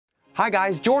Hi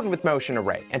guys, Jordan with Motion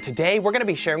Array, and today we're going to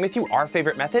be sharing with you our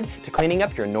favorite method to cleaning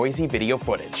up your noisy video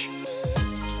footage.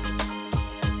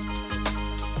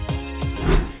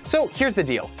 So here's the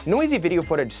deal, noisy video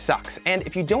footage sucks, and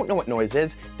if you don't know what noise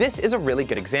is, this is a really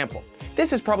good example.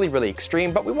 This is probably really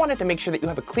extreme, but we wanted to make sure that you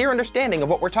have a clear understanding of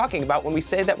what we're talking about when we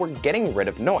say that we're getting rid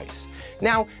of noise.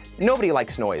 Now, nobody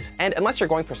likes noise, and unless you're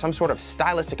going for some sort of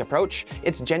stylistic approach,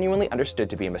 it's genuinely understood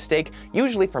to be a mistake,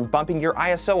 usually from bumping your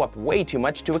ISO up way too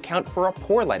much to account for a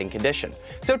poor lighting condition.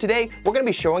 So today, we're going to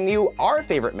be showing you our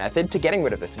favorite method to getting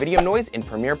rid of this video noise in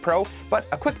Premiere Pro, but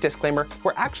a quick disclaimer,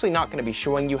 we're actually not going to be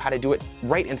showing you how to do it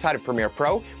right inside of Premiere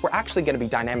Pro, we're actually going to be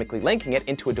dynamically linking it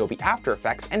into Adobe After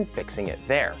Effects and fixing it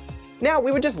there. Now,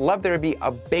 we would just love there to be a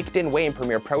baked-in way in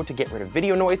Premiere Pro to get rid of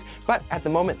video noise, but at the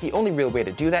moment, the only real way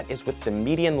to do that is with the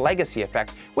median legacy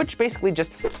effect, which basically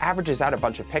just averages out a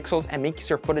bunch of pixels and makes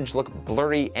your footage look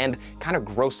blurry and kind of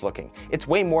gross looking. It's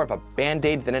way more of a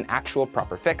band-aid than an actual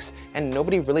proper fix, and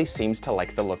nobody really seems to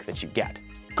like the look that you get.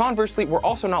 Conversely, we're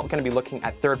also not going to be looking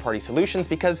at third-party solutions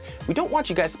because we don't want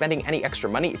you guys spending any extra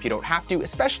money if you don't have to,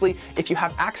 especially if you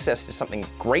have access to something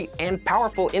great and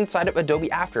powerful inside of Adobe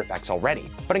After Effects already.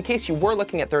 But in case you were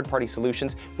looking at third-party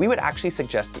solutions, we would actually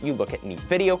suggest that you look at Neat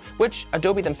Video, which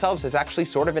Adobe themselves has actually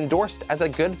sort of endorsed as a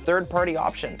good third-party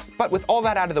option. But with all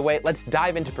that out of the way, let's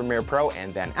dive into Premiere Pro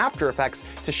and then After Effects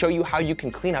to show you how you can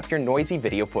clean up your noisy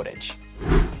video footage.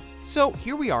 So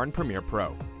here we are in Premiere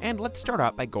Pro, and let's start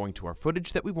out by going to our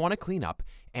footage that we want to clean up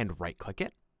and right-click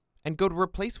it, and go to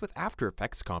Replace with After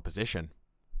Effects Composition.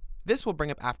 This will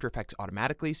bring up After Effects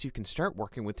automatically so you can start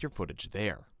working with your footage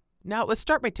there. Now let's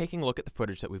start by taking a look at the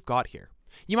footage that we've got here.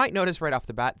 You might notice right off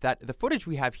the bat that the footage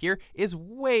we have here is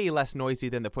way less noisy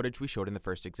than the footage we showed in the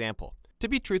first example. To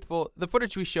be truthful, the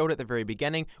footage we showed at the very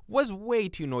beginning was way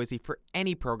too noisy for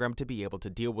any program to be able to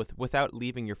deal with without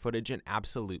leaving your footage an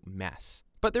absolute mess.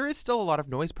 But there is still a lot of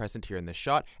noise present here in this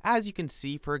shot, as you can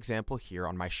see, for example, here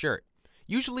on my shirt.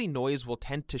 Usually noise will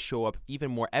tend to show up even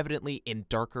more evidently in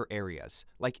darker areas,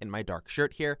 like in my dark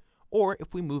shirt here, or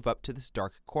if we move up to this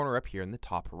dark corner up here in the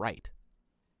top right.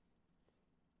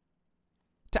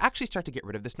 To actually start to get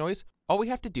rid of this noise, all we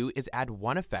have to do is add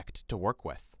one effect to work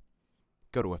with.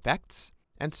 Go to Effects,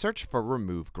 and search for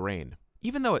Remove Grain.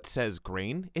 Even though it says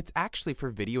grain, it's actually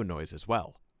for video noise as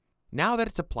well. Now that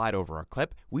it's applied over our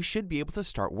clip, we should be able to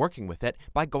start working with it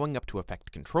by going up to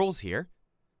Effect Controls here,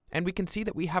 and we can see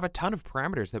that we have a ton of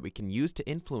parameters that we can use to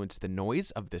influence the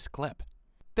noise of this clip.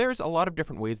 There's a lot of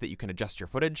different ways that you can adjust your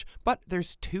footage, but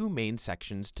there's two main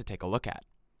sections to take a look at.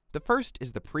 The first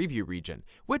is the preview region,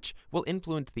 which will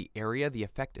influence the area the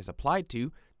effect is applied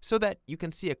to so that you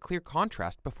can see a clear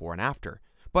contrast before and after,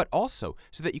 but also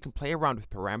so that you can play around with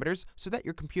parameters so that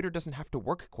your computer doesn't have to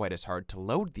work quite as hard to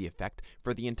load the effect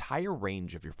for the entire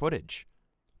range of your footage.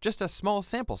 Just a small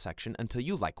sample section until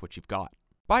you like what you've got.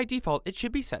 By default, it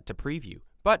should be set to preview,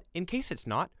 but in case it's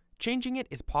not, changing it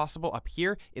is possible up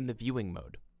here in the viewing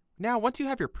mode. Now, once you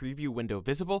have your preview window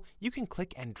visible, you can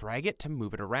click and drag it to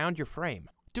move it around your frame.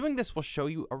 Doing this will show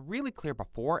you a really clear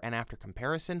before and after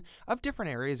comparison of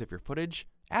different areas of your footage,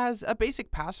 as a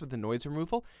basic pass of the noise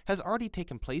removal has already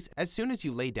taken place as soon as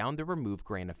you lay down the Remove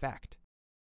Grain effect.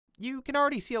 You can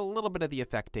already see a little bit of the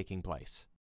effect taking place.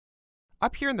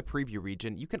 Up here in the preview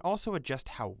region, you can also adjust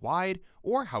how wide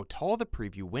or how tall the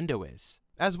preview window is,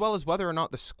 as well as whether or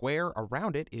not the square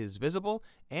around it is visible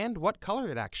and what color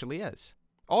it actually is.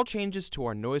 All changes to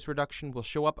our noise reduction will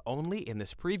show up only in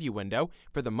this preview window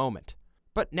for the moment.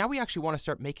 But now we actually want to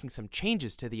start making some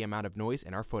changes to the amount of noise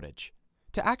in our footage.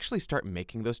 To actually start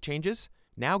making those changes,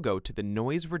 now go to the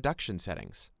noise reduction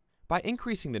settings. By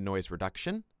increasing the noise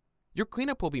reduction, your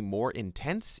cleanup will be more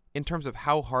intense in terms of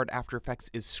how hard After Effects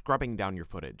is scrubbing down your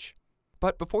footage.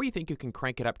 But before you think you can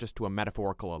crank it up just to a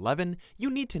metaphorical 11, you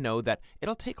need to know that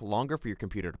it'll take longer for your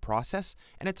computer to process,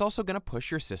 and it's also going to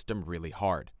push your system really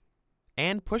hard.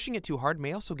 And pushing it too hard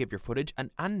may also give your footage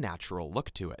an unnatural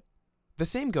look to it. The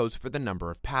same goes for the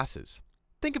number of passes.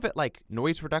 Think of it like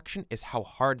noise reduction is how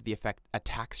hard the effect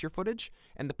attacks your footage,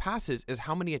 and the passes is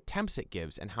how many attempts it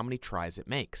gives and how many tries it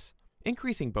makes.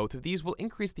 Increasing both of these will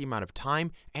increase the amount of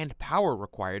time and power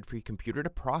required for your computer to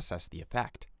process the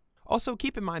effect. Also,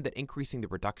 keep in mind that increasing the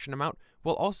reduction amount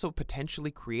will also potentially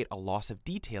create a loss of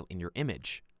detail in your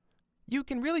image. You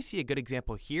can really see a good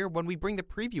example here when we bring the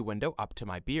preview window up to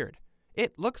my beard.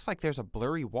 It looks like there's a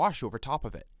blurry wash over top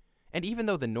of it. And even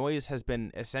though the noise has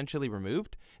been essentially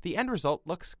removed, the end result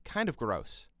looks kind of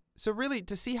gross. So really,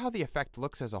 to see how the effect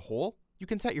looks as a whole, you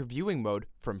can set your viewing mode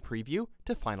from preview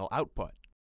to final output.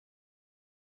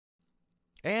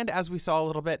 And as we saw a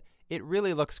little bit, it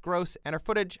really looks gross and our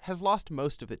footage has lost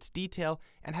most of its detail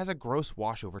and has a gross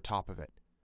wash over top of it.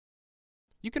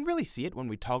 You can really see it when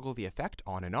we toggle the effect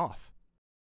on and off.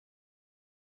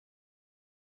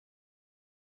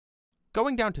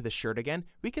 Going down to the shirt again,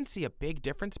 we can see a big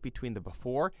difference between the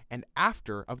before and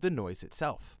after of the noise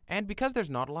itself. And because there's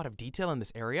not a lot of detail in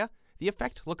this area, the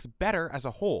effect looks better as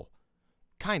a whole.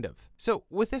 Kind of. So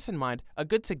with this in mind, a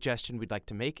good suggestion we'd like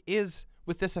to make is,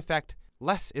 with this effect,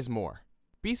 less is more.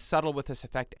 Be subtle with this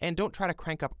effect and don't try to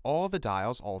crank up all the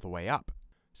dials all the way up.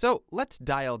 So let's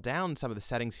dial down some of the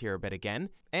settings here a bit again,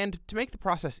 and to make the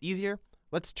process easier,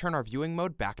 let's turn our viewing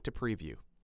mode back to preview.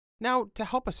 Now, to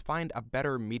help us find a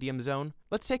better medium zone,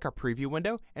 let's take our preview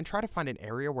window and try to find an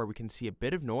area where we can see a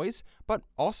bit of noise, but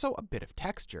also a bit of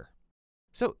texture.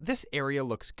 So this area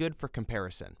looks good for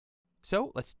comparison.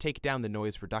 So let's take down the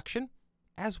noise reduction,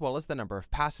 as well as the number of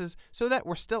passes, so that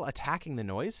we're still attacking the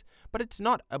noise, but it's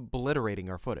not obliterating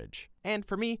our footage. And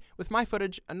for me, with my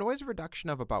footage, a noise reduction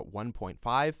of about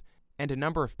 1.5 and a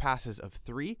number of passes of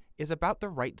 3 is about the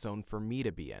right zone for me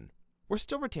to be in. We're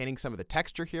still retaining some of the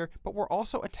texture here, but we're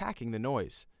also attacking the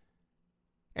noise.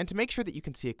 And to make sure that you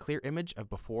can see a clear image of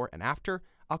before and after,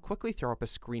 I'll quickly throw up a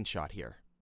screenshot here.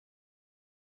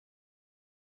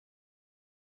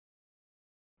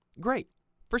 Great.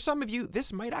 For some of you,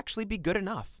 this might actually be good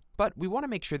enough, but we want to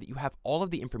make sure that you have all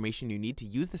of the information you need to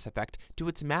use this effect to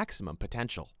its maximum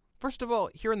potential. First of all,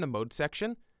 here in the mode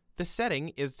section, the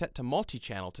setting is set to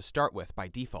multi-channel to start with by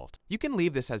default. You can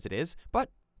leave this as it is, but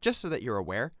just so that you're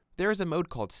aware, there is a mode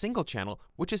called single channel,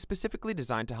 which is specifically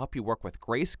designed to help you work with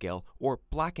grayscale or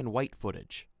black and white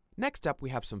footage. Next up, we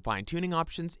have some fine-tuning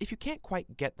options if you can't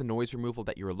quite get the noise removal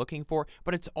that you're looking for,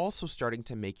 but it's also starting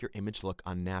to make your image look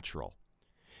unnatural.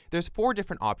 There's 4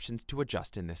 different options to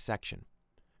adjust in this section: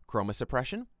 chroma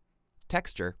suppression,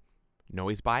 texture,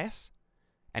 noise bias,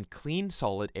 and clean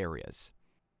solid areas.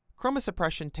 Chroma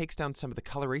suppression takes down some of the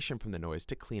coloration from the noise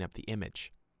to clean up the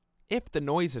image. If the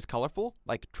noise is colorful,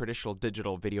 like traditional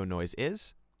digital video noise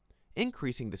is,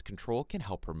 increasing this control can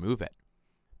help remove it.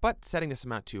 But setting this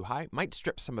amount too high might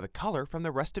strip some of the color from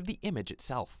the rest of the image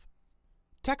itself.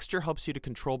 Texture helps you to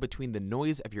control between the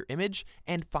noise of your image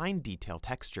and fine detail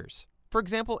textures. For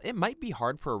example, it might be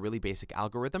hard for a really basic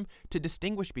algorithm to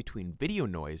distinguish between video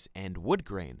noise and wood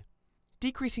grain.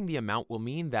 Decreasing the amount will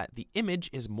mean that the image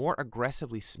is more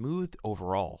aggressively smoothed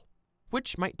overall,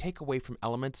 which might take away from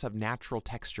elements of natural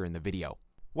texture in the video,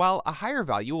 while a higher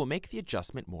value will make the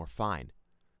adjustment more fine,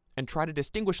 and try to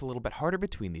distinguish a little bit harder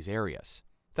between these areas,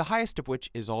 the highest of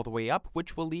which is all the way up,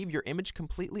 which will leave your image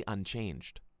completely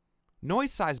unchanged.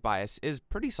 Noise size bias is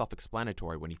pretty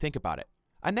self-explanatory when you think about it.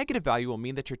 A negative value will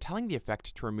mean that you're telling the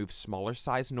effect to remove smaller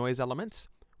size noise elements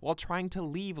while trying to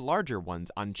leave larger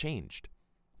ones unchanged,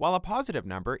 while a positive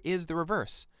number is the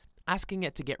reverse, asking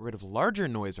it to get rid of larger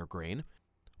noise or grain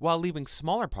while leaving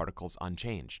smaller particles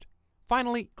unchanged.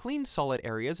 Finally, clean solid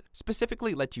areas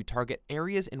specifically let you target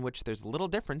areas in which there's little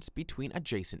difference between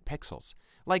adjacent pixels,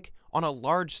 like on a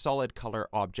large solid color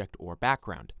object or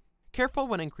background. Careful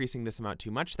when increasing this amount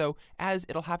too much though, as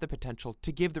it'll have the potential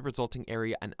to give the resulting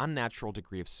area an unnatural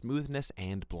degree of smoothness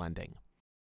and blending.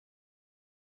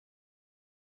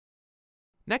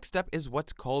 Next up is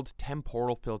what's called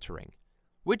temporal filtering,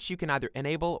 which you can either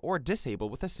enable or disable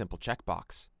with a simple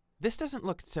checkbox. This doesn't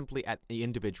look simply at the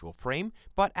individual frame,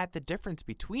 but at the difference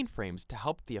between frames to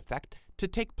help the effect to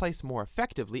take place more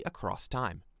effectively across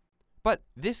time. But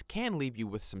this can leave you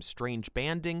with some strange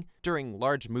banding during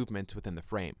large movements within the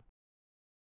frame.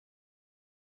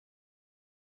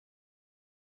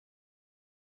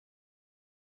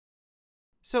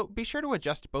 So be sure to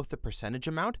adjust both the percentage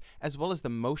amount as well as the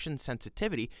motion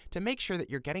sensitivity to make sure that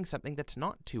you're getting something that's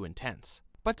not too intense,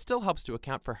 but still helps to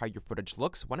account for how your footage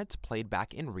looks when it's played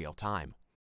back in real time.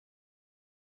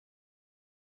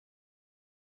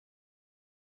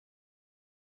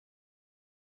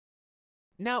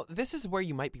 Now, this is where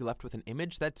you might be left with an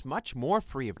image that's much more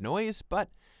free of noise, but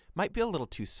might be a little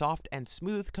too soft and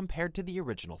smooth compared to the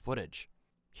original footage.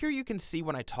 Here you can see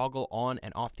when I toggle on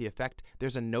and off the effect,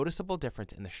 there's a noticeable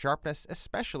difference in the sharpness,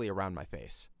 especially around my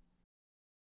face.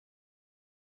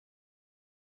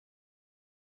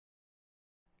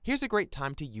 Here's a great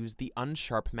time to use the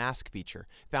Unsharp mask feature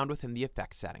found within the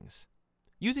effect settings.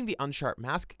 Using the Unsharp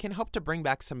mask can help to bring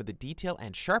back some of the detail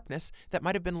and sharpness that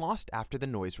might have been lost after the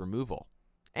noise removal.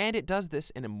 And it does this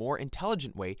in a more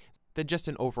intelligent way than just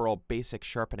an overall basic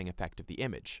sharpening effect of the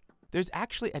image. There's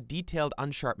actually a detailed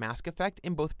Unsharp mask effect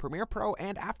in both Premiere Pro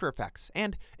and After Effects,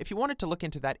 and if you wanted to look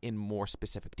into that in more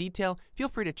specific detail, feel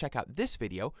free to check out this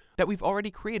video that we've already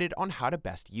created on how to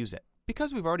best use it.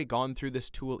 Because we've already gone through this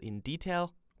tool in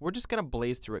detail, we're just going to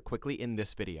blaze through it quickly in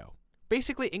this video.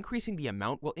 Basically, increasing the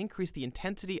amount will increase the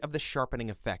intensity of the sharpening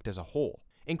effect as a whole,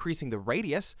 Increasing the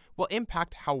radius will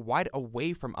impact how wide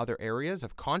away from other areas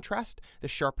of contrast the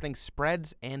sharpening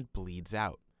spreads and bleeds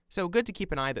out. So good to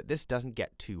keep an eye that this doesn't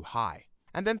get too high.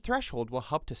 And then threshold will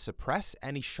help to suppress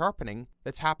any sharpening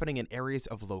that's happening in areas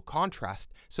of low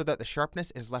contrast so that the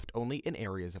sharpness is left only in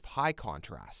areas of high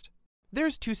contrast.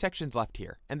 There's 2 sections left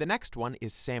here, and the next one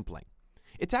is sampling.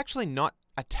 It's actually not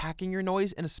attacking your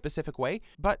noise in a specific way,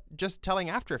 but just telling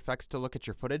After Effects to look at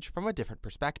your footage from a different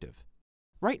perspective.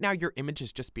 Right now your image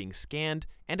is just being scanned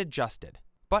and adjusted,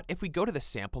 but if we go to the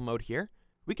sample mode here,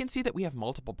 we can see that we have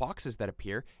multiple boxes that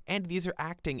appear, and these are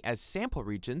acting as sample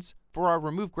regions for our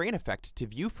remove grain effect to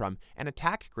view from and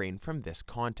attack grain from this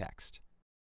context.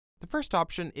 The first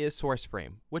option is source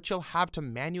frame, which you'll have to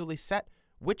manually set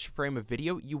which frame of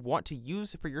video you want to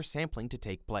use for your sampling to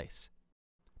take place.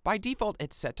 By default,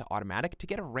 it's set to automatic to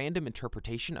get a random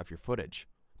interpretation of your footage,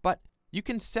 but you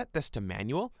can set this to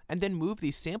manual and then move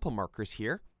these sample markers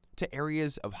here to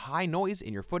areas of high noise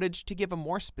in your footage to give a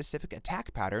more specific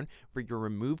attack pattern for your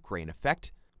remove grain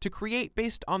effect to create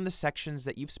based on the sections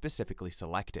that you've specifically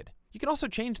selected. You can also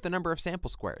change the number of sample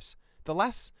squares. The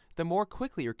less, the more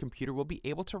quickly your computer will be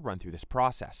able to run through this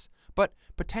process, but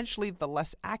potentially the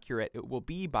less accurate it will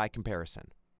be by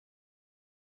comparison.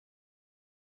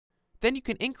 Then you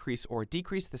can increase or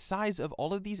decrease the size of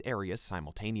all of these areas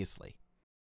simultaneously.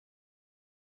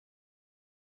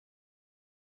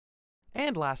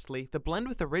 And lastly, the Blend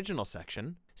with Original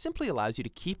section simply allows you to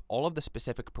keep all of the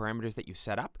specific parameters that you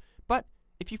set up, but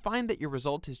if you find that your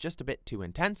result is just a bit too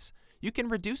intense, you can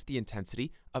reduce the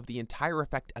intensity of the entire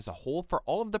effect as a whole for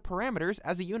all of the parameters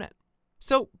as a unit.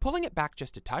 So pulling it back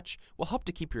just a touch will help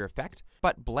to keep your effect,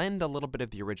 but blend a little bit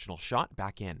of the original shot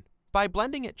back in. By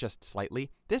blending it just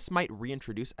slightly, this might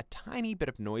reintroduce a tiny bit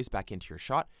of noise back into your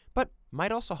shot, but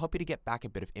might also help you to get back a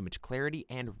bit of image clarity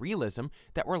and realism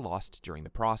that were lost during the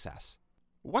process.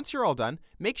 Once you're all done,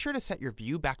 make sure to set your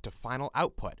view back to final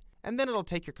output, and then it'll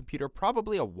take your computer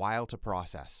probably a while to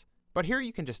process. But here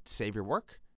you can just save your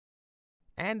work,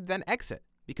 and then exit,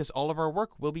 because all of our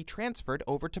work will be transferred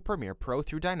over to Premiere Pro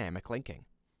through dynamic linking.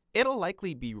 It'll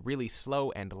likely be really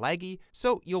slow and laggy,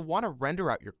 so you'll want to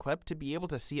render out your clip to be able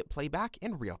to see it play back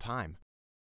in real time.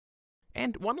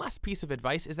 And one last piece of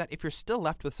advice is that if you're still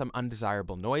left with some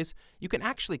undesirable noise, you can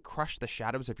actually crush the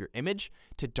shadows of your image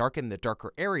to darken the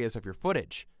darker areas of your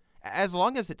footage. As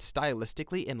long as it's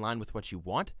stylistically in line with what you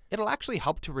want, it'll actually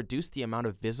help to reduce the amount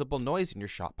of visible noise in your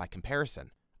shot by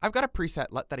comparison. I've got a preset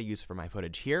LUT that I use for my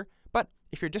footage here, but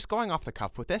if you're just going off the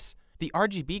cuff with this, the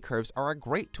RGB curves are a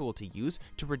great tool to use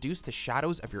to reduce the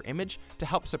shadows of your image to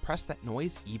help suppress that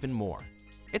noise even more.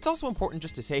 It's also important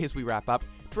just to say as we wrap up,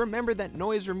 to remember that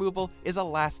noise removal is a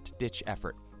last-ditch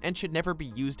effort and should never be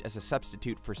used as a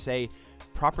substitute for, say,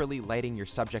 properly lighting your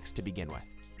subjects to begin with.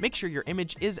 Make sure your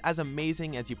image is as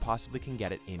amazing as you possibly can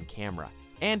get it in camera.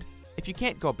 And if you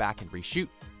can't go back and reshoot,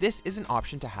 this is an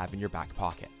option to have in your back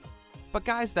pocket. But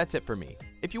guys, that's it for me.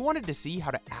 If you wanted to see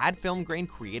how to add film grain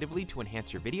creatively to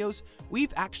enhance your videos,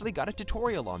 we've actually got a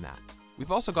tutorial on that.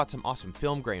 We've also got some awesome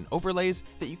film grain overlays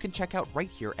that you can check out right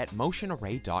here at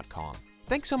motionarray.com.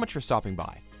 Thanks so much for stopping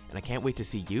by, and I can't wait to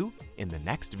see you in the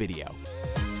next video.